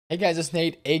Hey guys, it's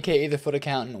Nate, aka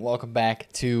TheFutAccountant. Welcome back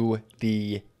to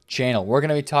the channel. We're going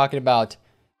to be talking about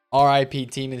RIP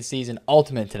Team of the Season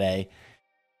Ultimate today.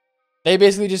 They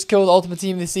basically just killed Ultimate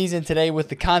Team of the Season today with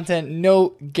the content.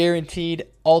 No guaranteed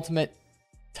Ultimate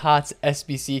TOTS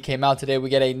SBC came out today. We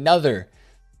get another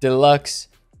deluxe,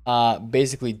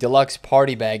 basically deluxe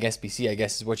party bag SBC, I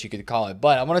guess is what you could call it.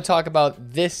 But I want to talk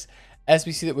about this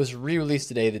SBC that was re-released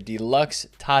today, the deluxe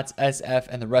TOTS SF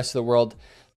and the rest of the world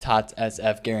TOTS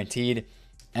SF guaranteed.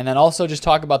 And then also just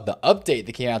talk about the update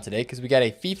that came out today, because we got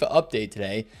a FIFA update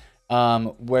today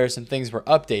where some things were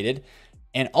updated.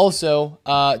 And also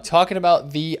talking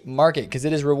about the market, because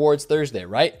it is Rewards Thursday,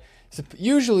 right? So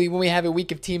usually when we have a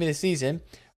week of Team of the Season,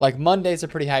 like Monday's a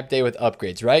pretty hype day with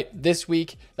upgrades, right? This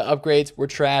week, the upgrades were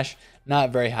trash,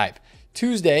 not very hype.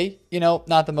 Tuesday,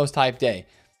 not the most hype day.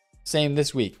 Same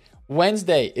this week.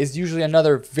 Wednesday is usually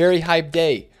another very hype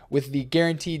day with the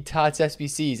guaranteed TOTS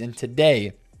SBCs. And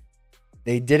today,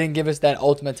 they didn't give us that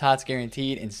Ultimate TOTS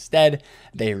guaranteed. Instead,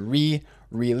 they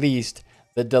re-released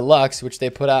the deluxe, which they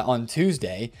put out on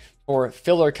Tuesday for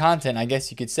filler content, I guess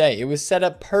you could say. It was set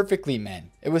up perfectly,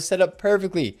 man. It was set up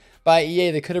perfectly by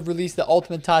EA. They could have released the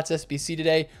Ultimate TOTS SBC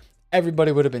today.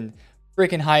 Everybody would have been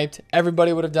freaking hyped.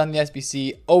 Everybody would have done the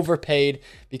SBC, overpaid,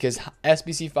 because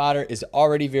SBC fodder is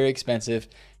already very expensive.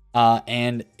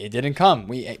 And it didn't come.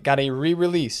 We got a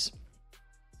re-release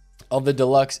of the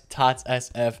deluxe TOTS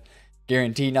SF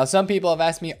guaranteed. Now, some people have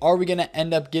asked me, are we going to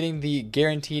end up getting the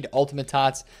guaranteed Ultimate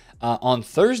TOTS on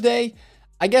Thursday?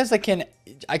 I guess I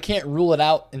can't rule it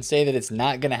out and say that it's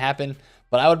not going to happen,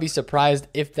 but I would be surprised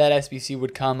if that SBC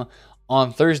would come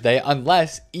on Thursday,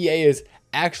 unless EA is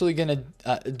actually going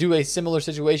to do a similar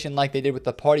situation like they did with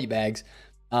the party bags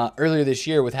earlier this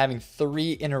year, with having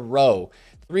 3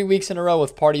 weeks in a row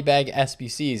with party bag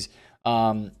SBCs,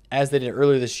 as they did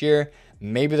earlier this year.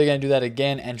 Maybe they're going to do that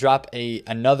again and drop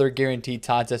another guaranteed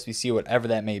TOTS SBC, whatever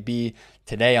that may be,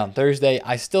 today on Thursday.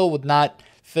 I still would not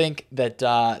think that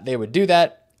they would do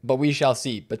that, but we shall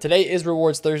see. But today is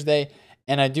Rewards Thursday,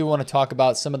 and I do want to talk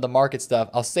about some of the market stuff.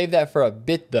 I'll save that for a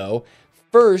bit, though.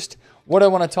 First, what I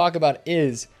want to talk about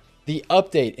is the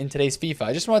update in today's FIFA.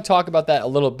 I just want to talk about that a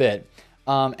little bit,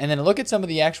 and then look at some of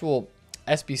the actual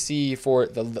SBC for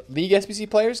the League SBC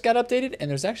players got updated, and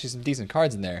there's actually some decent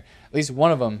cards in there. At least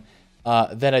one of them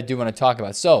that I do want to talk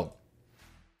about. So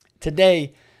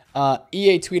today,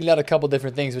 EA tweeted out a couple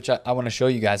different things, which I want to show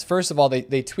you guys. First of all, they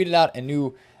tweeted out a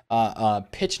new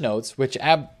pitch notes, which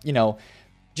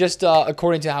just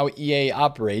according to how EA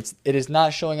operates, it is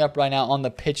not showing up right now on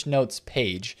the pitch notes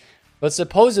page. But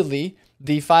supposedly,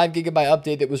 the 5 GB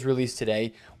update that was released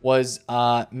today was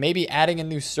maybe adding a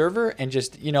new server and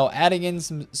just, adding in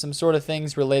some sort of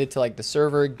things related to like the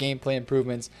server, gameplay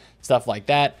improvements, stuff like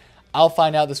that. I'll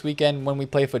find out this weekend when we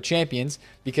play for Champions,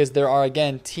 because there are,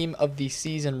 again, Team of the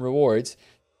Season rewards.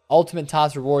 Ultimate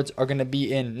TOTS rewards are going to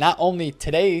be in not only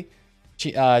today,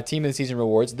 Team of the Season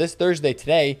rewards, this Thursday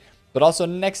today, but also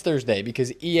next Thursday,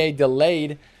 because EA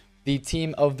delayed the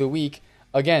Team of the Week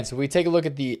again. So if we take a look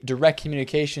at the Direct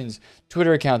Communications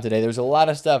Twitter account today, there's a lot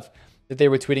of stuff that they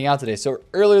were tweeting out today. So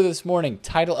earlier this morning,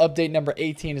 title update number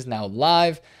 18 is now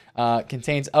live.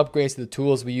 Contains upgrades to the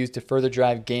tools we use to further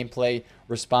drive gameplay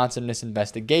responsiveness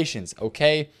investigations.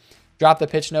 Okay, drop the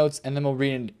pitch notes and then we'll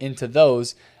read into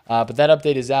those. But that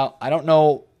update is out. I don't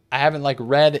know. I haven't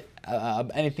read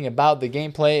anything about the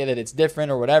gameplay, that it's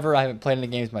different or whatever. I haven't played any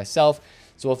games myself,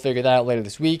 so we'll figure that out later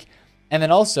this week. And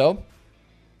then also,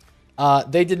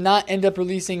 they did not end up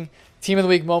releasing Team of the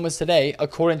Week moments today,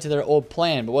 according to their old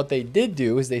plan. But what they did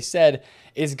do is they said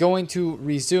it's going to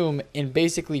resume in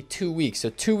basically 2 weeks. So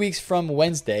 2 weeks from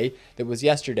Wednesday, that was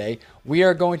yesterday, we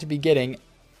are going to be getting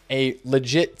a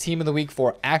legit Team of the Week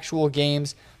for actual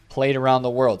games played around the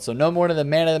world. So no more of the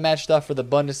Man of the Match stuff for the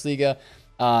Bundesliga.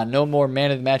 No more Man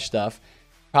of the Match stuff.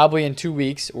 Probably in 2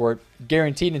 weeks, or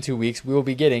guaranteed in 2 weeks, we will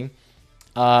be getting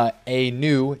a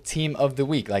new Team of the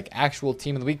Week, like actual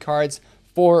Team of the Week cards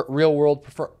for real world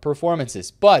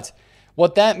performances. But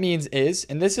what that means is,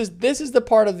 and this is the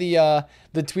part of the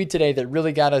tweet today that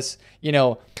really got us,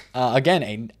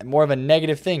 again, more of a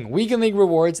negative thing. Weekend League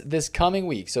rewards this coming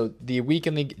week. So the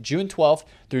Weekend League June 12th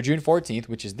through June 14th,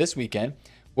 which is this weekend,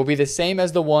 will be the same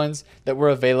as the ones that were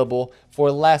available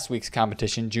for last week's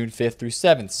competition, June 5th through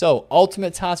 7th. So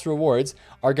Ultimate TOTS rewards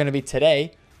are going to be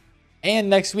today and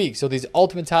next week. So these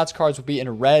Ultimate TOTS cards will be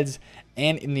in Reds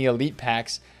and in the Elite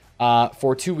Packs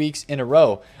for 2 weeks in a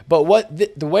row. But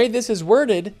the way this is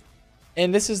worded,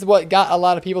 and this is what got a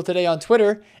lot of people today on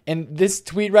Twitter, and this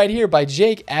tweet right here by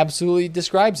Jake absolutely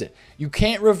describes it. You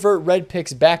can't revert red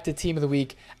picks back to Team of the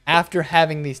Week after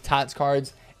having these TOTS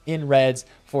cards in Reds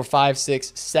for 5,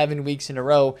 6, 7 weeks in a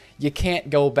row. You can't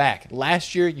go back.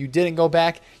 Last year, you didn't go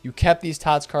back. You kept these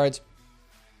TOTS cards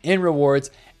in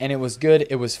rewards, and it was good.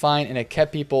 It was fine, and it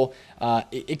kept people.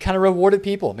 It kind of rewarded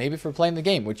people, maybe for playing the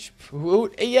game. Which,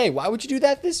 EA, why would you do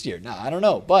that this year? No, I don't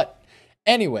know. But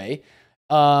anyway,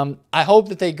 I hope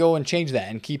that they go and change that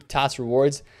and keep TOTS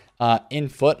rewards in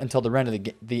foot until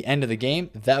the end of the game.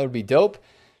 That would be dope.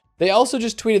 They also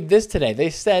just tweeted this today.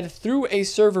 They said through a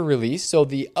server release, so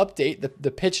the update, the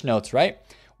pitch notes, right?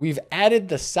 We've added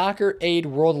the Soccer Aid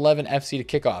World 11 FC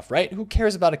to kickoff, right? Who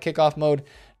cares about a kickoff mode?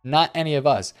 Not any of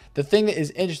us. The thing that is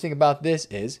interesting about this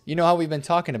is, you know how we've been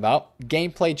talking about,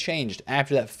 gameplay changed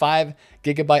after that 5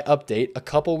 GB update a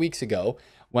couple weeks ago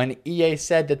when EA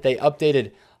said that they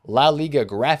updated La Liga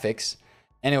graphics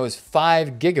and it was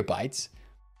 5 GB.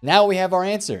 Now we have our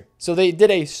answer. So they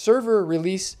did a server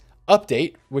release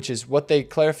update, which is what they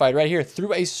clarified right here,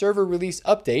 through a server release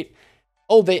update.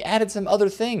 Oh, they added some other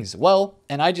things. Well,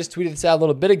 and I just tweeted this out a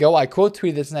little bit ago. I quote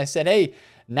tweeted this and I said, hey,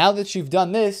 now that you've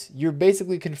done this, you're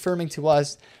basically confirming to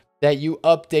us that you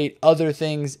update other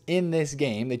things in this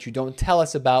game that you don't tell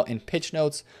us about in pitch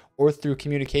notes or through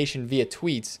communication via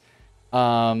tweets.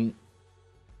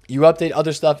 You update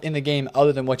other stuff in the game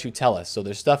other than what you tell us. So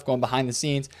there's stuff going behind the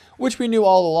scenes, which we knew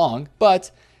all along,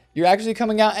 but you're actually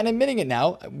coming out and admitting it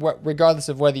now, regardless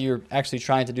of whether you're actually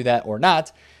trying to do that or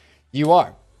not. You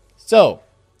are. So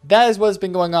that is what's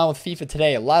been going on with FIFA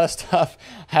today. A lot of stuff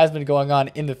has been going on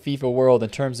in the FIFA world in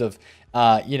terms of,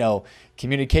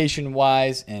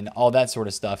 communication-wise and all that sort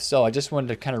of stuff. So I just wanted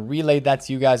to kind of relay that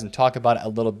to you guys and talk about it a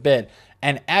little bit.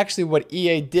 And actually what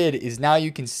EA did is now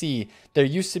you can see there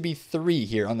used to be 3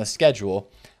 here on the schedule.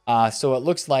 So it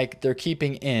looks like they are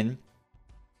keeping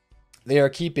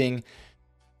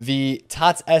the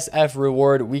TOTS SF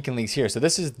reward weekend leagues here. So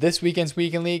this is this weekend's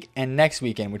weekend league and next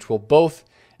weekend, which will both,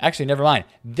 actually, never mind.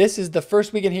 This is the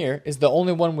first weekend here is the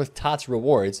only one with TOTS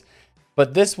rewards,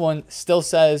 but this one still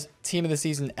says Team of the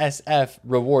Season SF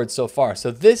rewards so far. So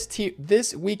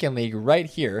this weekend league right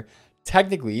here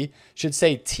technically should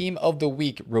say Team of the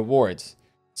Week rewards.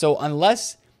 So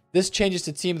unless this changes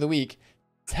to Team of the Week,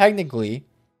 technically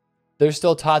there's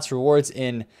still TOTS rewards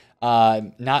in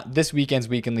not this weekend's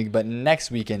weekend league, but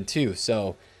next weekend too.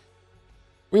 So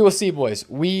we will see, boys.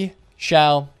 We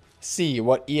shall see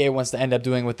what EA wants to end up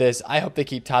doing with this. I hope they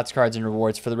keep TOTS cards and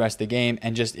rewards for the rest of the game.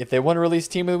 And just if they want to release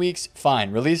Team of the Weeks, fine.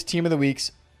 Release Team of the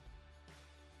Weeks.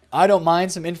 I don't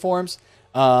mind some informs.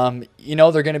 They're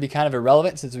going to be kind of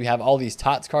irrelevant since we have all these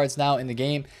TOTS cards now in the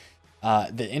game.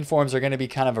 The informs are going to be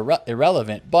kind of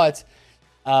irrelevant, but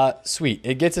sweet.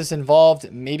 It gets us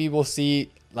involved. Maybe we'll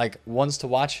see like ones to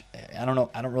watch. I don't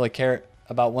know. I don't really care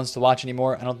about ones to watch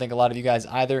anymore. I don't think a lot of you guys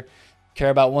either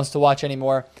care about ones to watch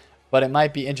anymore, but it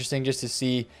might be interesting just to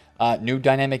see new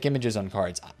dynamic images on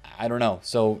cards. I don't know.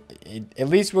 So at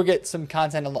least we'll get some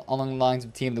content along the lines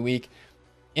of Team of the Week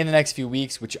in the next few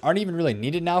weeks, which aren't even really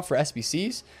needed now for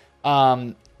SBCs.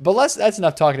 But that's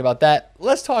enough talking about that.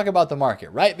 Let's talk about the market,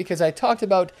 right? Because I talked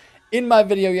about in my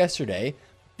video yesterday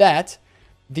that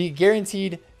the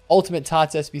guaranteed Ultimate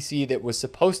TOTS SBC that was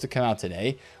supposed to come out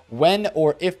today, when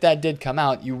or if that did come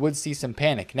out, you would see some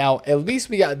panic. Now, at least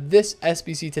we got this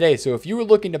SBC today. So if you were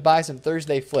looking to buy some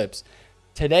Thursday flips,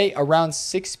 today around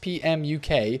 6 p.m.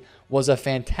 UK was a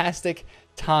fantastic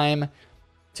time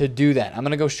to do that. I'm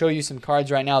going to go show you some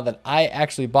cards right now that I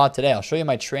actually bought today. I'll show you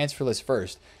my transfer list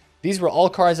first. These were all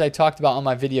cards I talked about on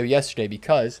my video yesterday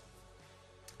because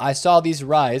I saw these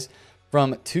rise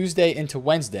from Tuesday into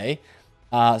Wednesday.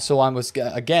 So I was,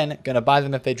 again, going to buy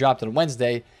them if they dropped on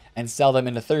Wednesday and sell them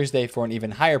into Thursday for an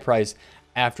even higher price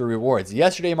after rewards.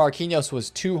 Yesterday, Marquinhos was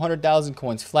 200,000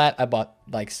 coins flat. I bought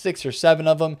like 6 or 7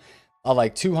 of them,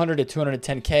 like 200 to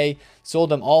 210K. Sold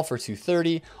them all for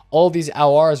 230. All these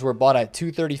AURs were bought at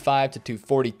 235 to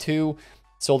 242.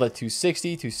 Sold at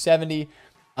 260, 270.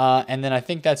 And then I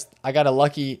think I got a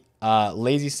lucky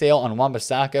lazy sale on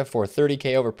Wan-Bissaka for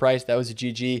 30K overpriced. That was a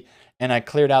GG. And I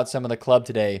cleared out some of the club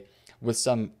today with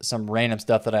some random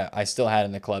stuff that I still had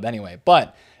in the club anyway.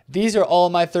 But these are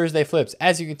all my Thursday flips.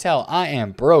 As you can tell, I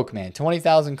am broke, man.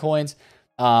 20,000 coins.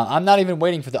 I'm not even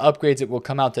waiting for the upgrades that will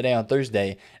come out today on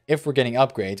Thursday if we're getting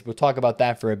upgrades. We'll talk about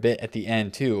that for a bit at the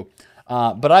end too.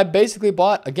 But I basically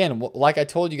bought, again, like I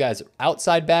told you guys,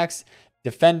 outside backs,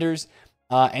 defenders,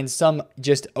 and some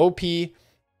just OP,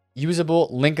 usable,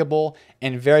 linkable,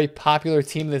 and very popular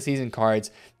Team of the Season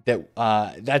cards.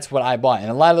 That's what I bought. And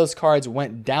a lot of those cards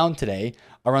went down today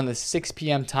around the 6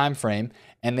 p.m. time frame,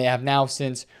 and they have now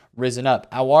since risen up.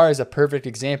 Awar is a perfect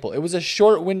example. It was a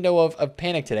short window of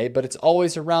panic today, but it's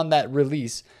always around that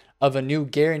release of a new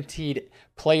guaranteed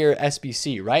player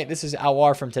SBC, right? This is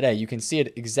Aouar from today. You can see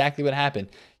it exactly what happened.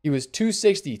 He was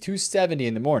 260, 270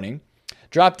 in the morning,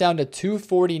 dropped down to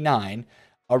 249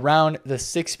 around the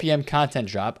 6 p.m. content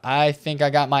drop. I think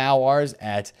I got my Aouars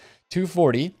at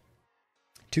 240,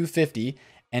 250,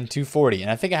 and 240. And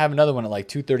I think I have another one at like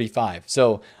 235.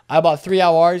 So I bought 3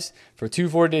 Aouars for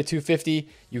 240 to 250.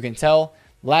 You can tell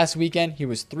last weekend he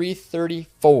was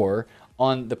 334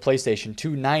 on the PlayStation,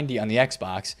 290 on the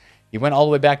Xbox. He went all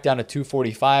the way back down to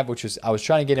 245, which was, I was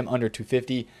trying to get him under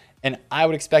 250. And I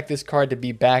would expect this card to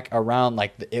be back around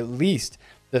like at least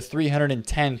the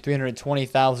 310,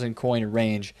 320,000 coin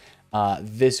range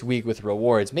this week with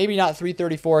rewards. Maybe not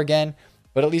 334 again,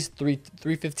 but at least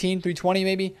 315, 320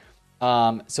 maybe.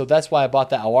 So that's why I bought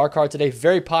that Aouar card today.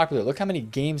 Very popular. Look how many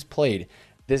games played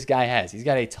this guy has. He's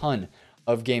got a ton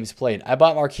of games played. I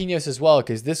bought Marquinhos as well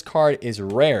because this card is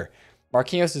rare.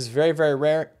 Marquinhos is very, very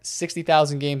rare.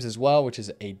 60,000 games as well, which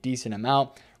is a decent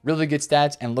amount. Really good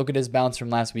stats. And look at his bounce from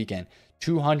last weekend.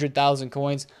 200,000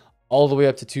 coins all the way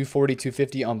up to 240,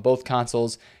 250 on both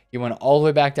consoles. He went all the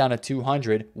way back down to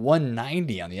 200,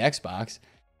 190 on the Xbox.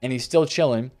 And he's still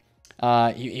chilling.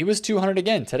 He was 200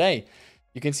 again today.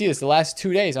 You can see this the last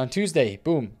 2 days. On Tuesday,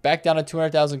 boom, back down to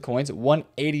 200,000 coins,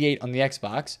 188 on the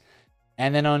Xbox.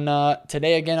 And then on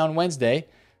today again on Wednesday,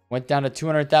 went down to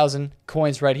 200,000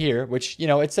 coins right here, which, you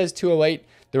know, it says 208.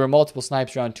 There were multiple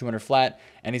snipes around 200 flat,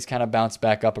 and he's kind of bounced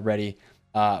back up already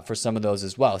for some of those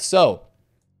as well. So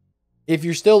if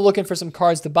you're still looking for some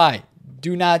cards to buy,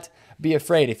 do not be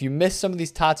afraid. If you missed some of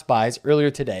these TOTS buys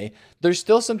earlier today, there's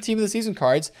still some Team of the Season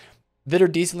cards that are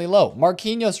decently low.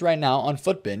 Marquinhos right now on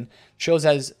Footbin shows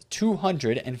as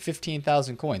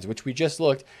 215,000 coins, which we just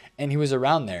looked, and he was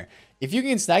around there. If you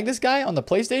can snag this guy on the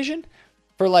PlayStation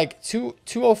for like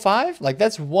 205, like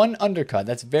that's one undercut.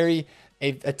 That's very,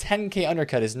 a 10K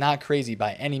undercut is not crazy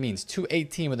by any means.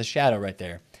 218 with a shadow right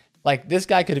there. Like this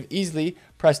guy could have easily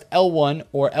pressed L1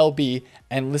 or LB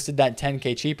and listed that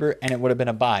 10K cheaper, and it would have been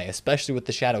a buy, especially with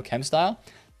the shadow chem style.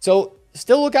 So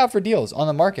still look out for deals on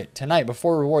the market tonight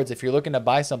before rewards if you're looking to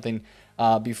buy something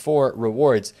before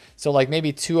rewards. So like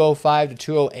maybe 205 to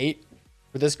 208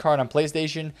 for this card on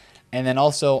PlayStation. And then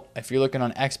also if you're looking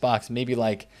on Xbox, maybe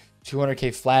like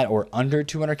 200K flat or under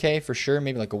 200K for sure.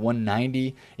 Maybe like a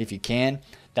 190 if you can.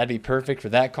 That'd be perfect for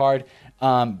that card.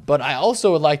 But I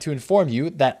also would like to inform you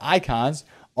that icons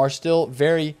are still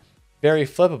very, very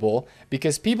flippable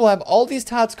because people have all these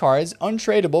TOTS cards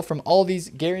untradeable from all these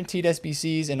guaranteed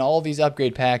SBCs and all these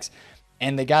upgrade packs,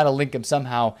 and they got to link them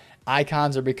somehow.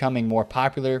 Icons are becoming more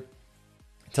popular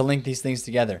to link these things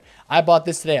together. I bought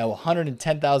this today at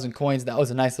 110,000 coins. That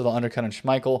was a nice little undercut on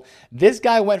Schmeichel. This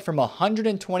guy went from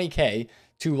 120K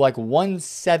to like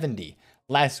 170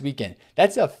 last weekend.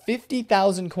 That's a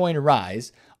 50,000 coin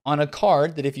rise on a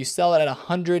card that if you sell it at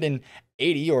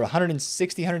 180 or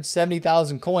 160,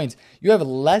 170,000 coins, you have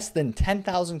less than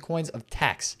 10,000 coins of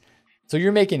tax. So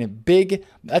you're making a big,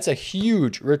 that's a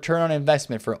huge return on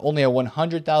investment for only a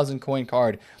 100,000 coin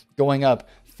card going up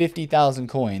 50,000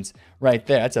 coins right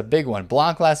there. That's a big one.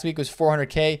 Blanc last week was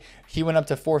 400K. He went up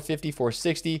to 450,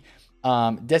 460.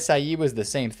 Desailly was the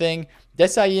same thing.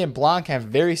 Desailly and Blanc have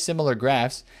very similar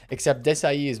graphs, except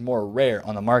Desailly is more rare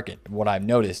on the market, what I've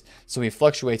noticed. So he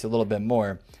fluctuates a little bit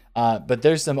more. But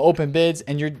there's some open bids,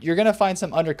 and you're going to find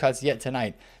some undercuts yet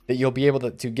tonight that you'll be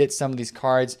able to get some of these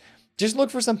cards. Just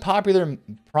look for some popular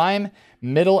prime,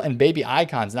 middle, and baby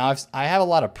icons. Now, I have a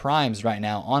lot of primes right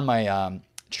now on my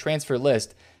transfer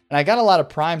list, and I got a lot of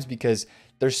primes because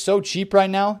they're so cheap right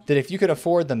now that if you could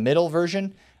afford the middle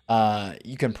version,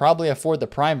 you can probably afford the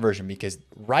prime version because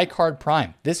Rijkaard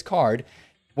Prime, this card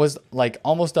was like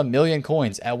almost 1 million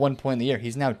coins at one point in the year.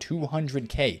 He's now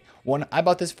 200K. I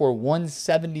bought this for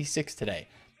 176 today.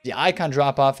 The icon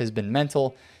drop off has been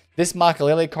mental. This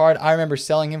Makelele card, I remember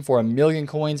selling him for 1 million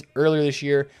coins earlier this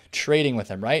year, trading with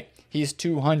him, right? He's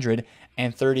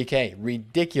 230K.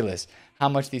 Ridiculous how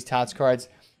much these TOTS cards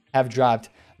have dropped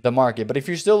the market. But if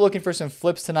you're still looking for some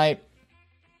flips tonight,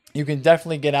 you can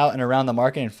definitely get out and around the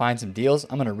market and find some deals.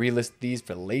 I'm going to relist these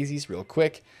for lazies real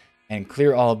quick and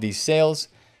clear all of these sales.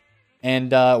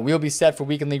 And we'll be set for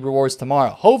Weekend League rewards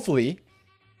tomorrow. Hopefully,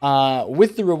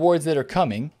 with the rewards that are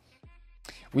coming,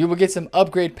 we will get some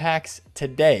upgrade packs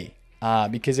today.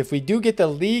 Because if we do get the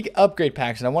league upgrade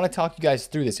packs, and I want to talk you guys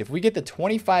through this, if we get the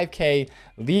 25K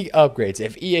league upgrades,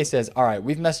 if EA says, all right,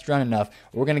 we've messed around enough,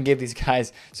 we're going to give these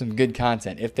guys some good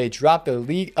content. If they drop the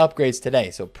league upgrades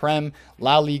today, so Prem,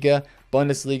 La Liga,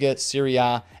 Bundesliga, Serie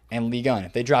A, and Ligue 1,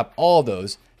 if they drop all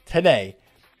those today,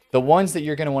 the ones that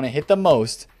you're going to want to hit the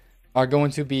most are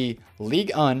going to be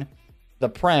Ligue 1, the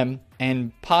Prem,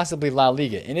 and possibly La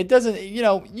Liga. And it doesn't,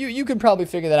 you can probably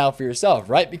figure that out for yourself,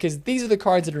 right? Because these are the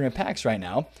cards that are in packs right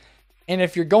now. And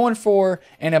if you're going for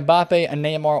an Mbappe, a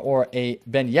Neymar, or a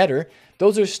Ben Yedder,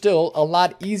 those are still a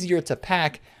lot easier to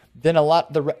pack than a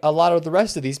lot of the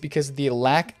rest of these because of the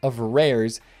lack of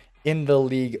rares in the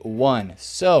League One.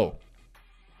 So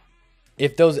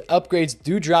if those upgrades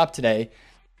do drop today,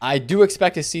 I do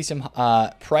expect to see some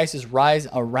prices rise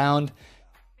around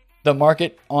the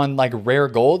market on like rare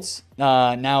golds.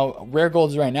 Now rare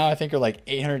golds right now I think are like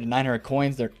 800 to 900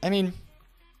 coins.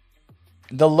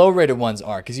 The low rated ones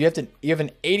are, because you have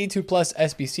an 82 plus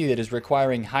SBC that is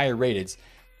requiring higher rateds.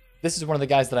 This is one of the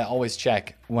guys that I always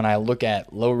check when I look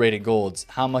at low rated golds.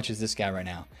 How much is this guy right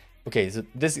now? Okay, so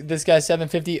this guy's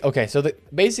 750. Okay, so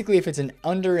basically if it's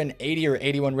under an 80 or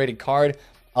 81 rated card,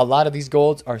 a lot of these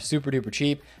golds are super duper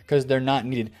cheap because they're not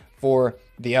needed for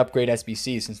the upgrade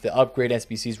SBCs, since the upgrade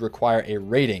SBCs require a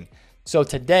rating. So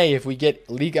today, if we get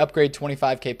League Upgrade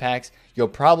 25k packs, you'll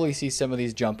probably see some of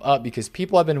these jump up because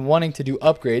people have been wanting to do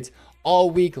upgrades all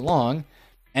week long,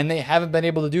 and they haven't been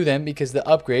able to do them because the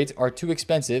upgrades are too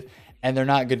expensive and they're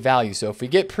not good value. So if we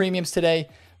get premiums today,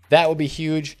 that would be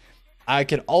huge. I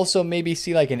could also maybe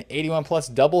see like an 81 plus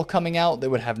double coming out that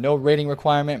would have no rating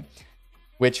requirement,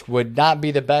 which would not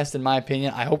be the best in my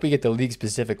opinion. I hope we get the league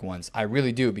specific ones. I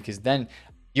really do, because then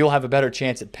you'll have a better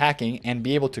chance at packing and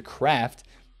be able to craft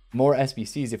more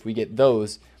SBCs if we get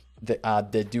those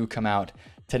that do come out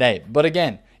today. But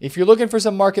again, if you're looking for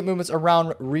some market movements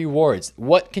around rewards,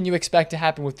 what can you expect to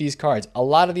happen with these cards? A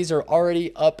lot of these are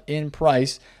already up in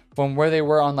price from where they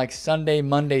were on like Sunday,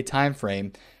 Monday time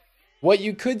frame. What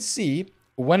you could see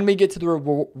when we get to the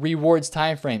rewards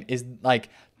time frame is like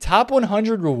top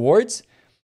 100 rewards.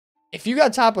 If you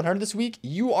got top 100 this week,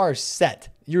 you are set.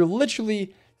 You're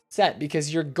literally set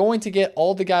because you're going to get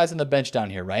all the guys on the bench down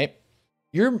here, right?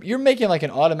 You're making like an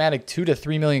automatic 2 to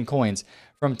 3 million coins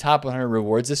from top 100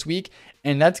 rewards this week,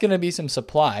 and that's going to be some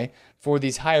supply for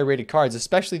these higher rated cards,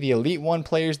 especially the Elite 1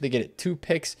 players. They get 2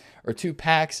 picks or 2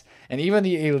 packs, and even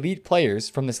the elite players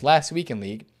from this last weekend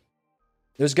league.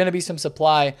 There's going to be some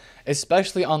supply,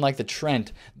 especially on like the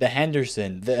Trent, the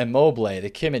Henderson, the Immobile, the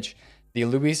Kimmich, the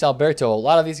Luis Alberto. A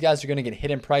lot of these guys are going to get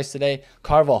hit in price today.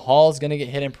 Carvajal is going to get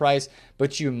hit in price,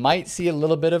 but you might see a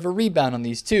little bit of a rebound on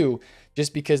these too,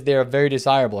 just because they are very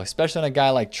desirable, especially on a guy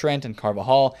like Trent and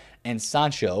Carvajal and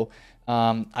Sancho.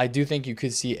 I do think you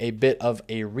could see a bit of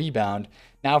a rebound.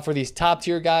 Now for these top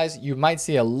tier guys, you might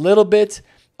see a little bit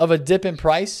of a dip in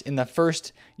price in the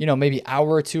first, maybe hour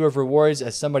or two of rewards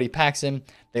as somebody packs him,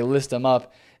 they list them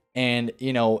up. And,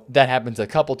 that happens a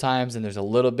couple times and there's a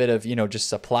little bit of, just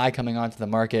supply coming onto the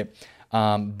market.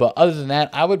 But other than that,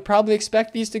 I would probably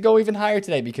expect these to go even higher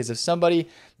today, because if somebody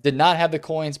did not have the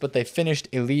coins, but they finished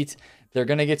elite, they're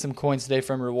going to get some coins today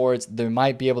from rewards. They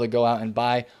might be able to go out and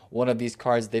buy one of these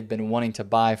cards they've been wanting to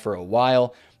buy for a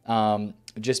while,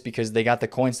 just because they got the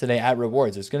coins today at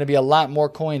rewards. There's going to be a lot more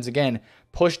coins, again,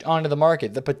 pushed onto the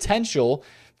market. The potential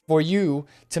for you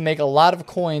to make a lot of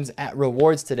coins at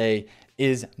rewards today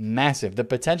is massive. The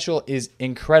potential is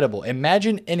incredible.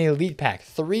 Imagine an elite pack,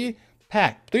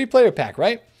 3-player pack,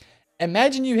 right?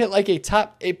 Imagine you hit like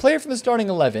a player from the starting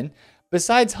 11,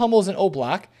 besides Hummels and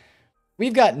Oblak.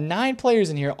 We've got 9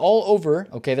 players in here all over.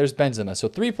 Okay, there's Benzema. So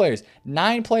 3 players,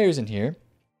 9 players in here,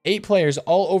 8 players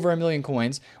all over 1 million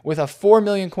coins with a 4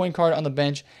 million coin card on the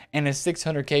bench and a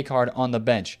 600k card on the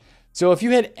bench. So if you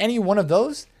hit any one of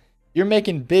those, you're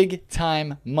making big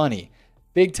time money.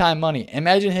 Big time money.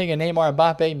 Imagine hitting a Neymar,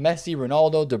 Mbappe, Messi,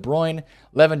 Ronaldo, De Bruyne,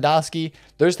 Lewandowski.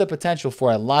 There's the potential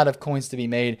for a lot of coins to be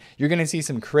made. You're going to see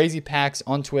some crazy packs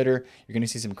on Twitter. You're going to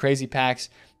see some crazy packs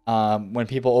when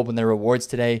people open their rewards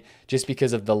today, just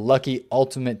because of the lucky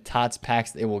ultimate TOTS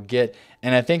packs they will get.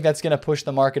 And I think that's going to push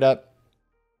the market up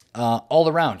all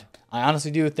around. I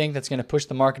honestly do think that's going to push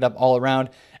the market up all around,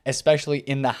 especially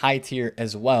in the high tier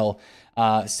as well,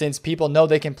 since people know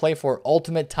they can play for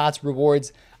ultimate TOTS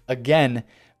rewards again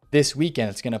this weekend.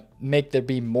 It's going to make there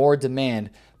be more demand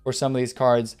for some of these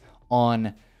cards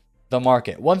on the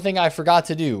market. One thing I forgot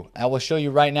to do, I will show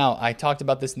you right now. I talked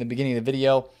about this in the beginning of the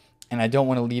video, and I don't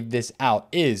want to leave this out,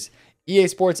 is EA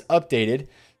Sports updated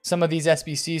some of these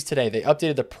SBCs today. They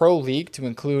updated the Pro League to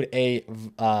include a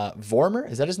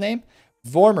Vormer. Is that his name?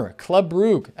 Vormer, Club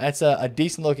Brugge. That's a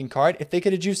decent looking card. If they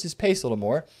could have juiced his pace a little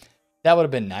more, that would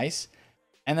have been nice.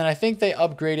 And then I think they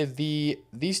upgraded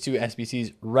these 2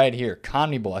 SBCs right here,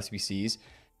 CONMEBOL SBCs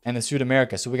and the South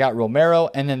America. So we got Romero,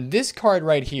 and then this card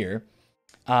right here,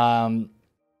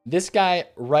 this guy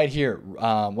right here,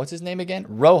 what's his name again?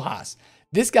 Rojas.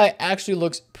 This guy actually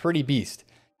looks pretty beast.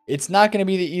 It's not going to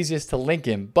be the easiest to link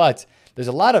him, but there's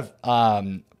a lot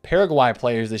of Paraguay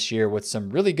players this year with some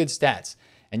really good stats.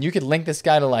 And you could link this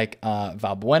guy to like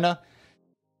Valbuena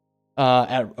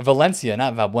at Valencia,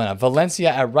 not Valbuena. Valencia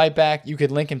at right back. You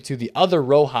could link him to the other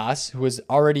Rojas, who is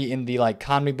already in the like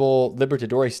CONMEBOL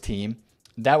Libertadores team.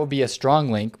 That would be a strong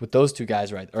link with those two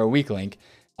guys, right? Or a weak link.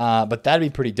 But that'd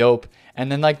be pretty dope.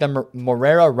 And then like the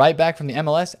Morera right back from the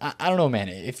MLS. I don't know, man.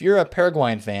 If you're a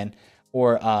Paraguayan fan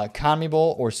or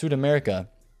CONMEBOL or Sudamerica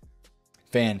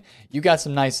fan, you got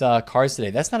some nice cards today.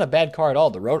 That's not a bad card at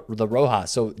all, the Rojas.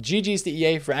 So GG's to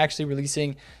EA for actually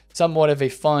releasing somewhat of a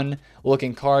fun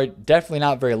looking card. Definitely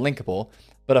not very linkable,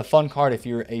 but a fun card if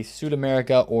you're a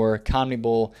Sudamerica or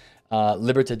CONMEBOL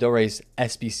Libertadores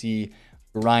SBC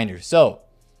grinder. So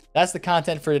that's the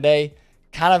content for today.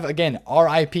 Kind of, again,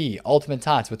 RIP Ultimate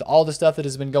TOTS with all the stuff that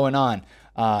has been going on.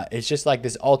 It's just like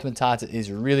this Ultimate TOTS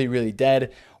is really, really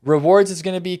dead. Rewards is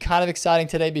going to be kind of exciting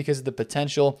today because of the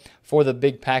potential for the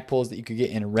big pack pulls that you could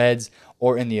get in Reds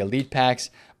or in the Elite packs.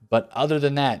 But other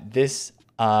than that, this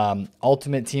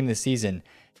Ultimate Team this season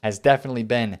has definitely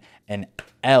been an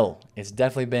L. It's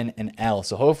definitely been an L.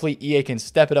 So hopefully EA can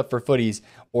step it up for footies,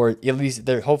 or at least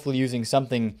they're hopefully using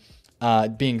something,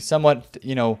 being somewhat,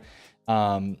 you know,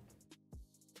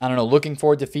 I don't know, looking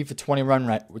forward to FIFA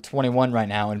 21 right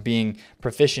now and being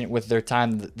proficient with their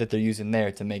time that they're using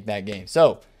there to make that game.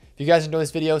 So if you guys enjoyed this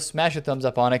video, smash a thumbs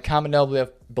up on it. Comment down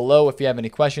below if you have any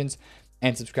questions,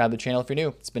 and subscribe to the channel if you're new.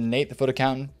 It's been Nate, the FUT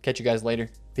Accountant. Catch you guys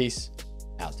later. Peace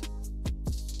out.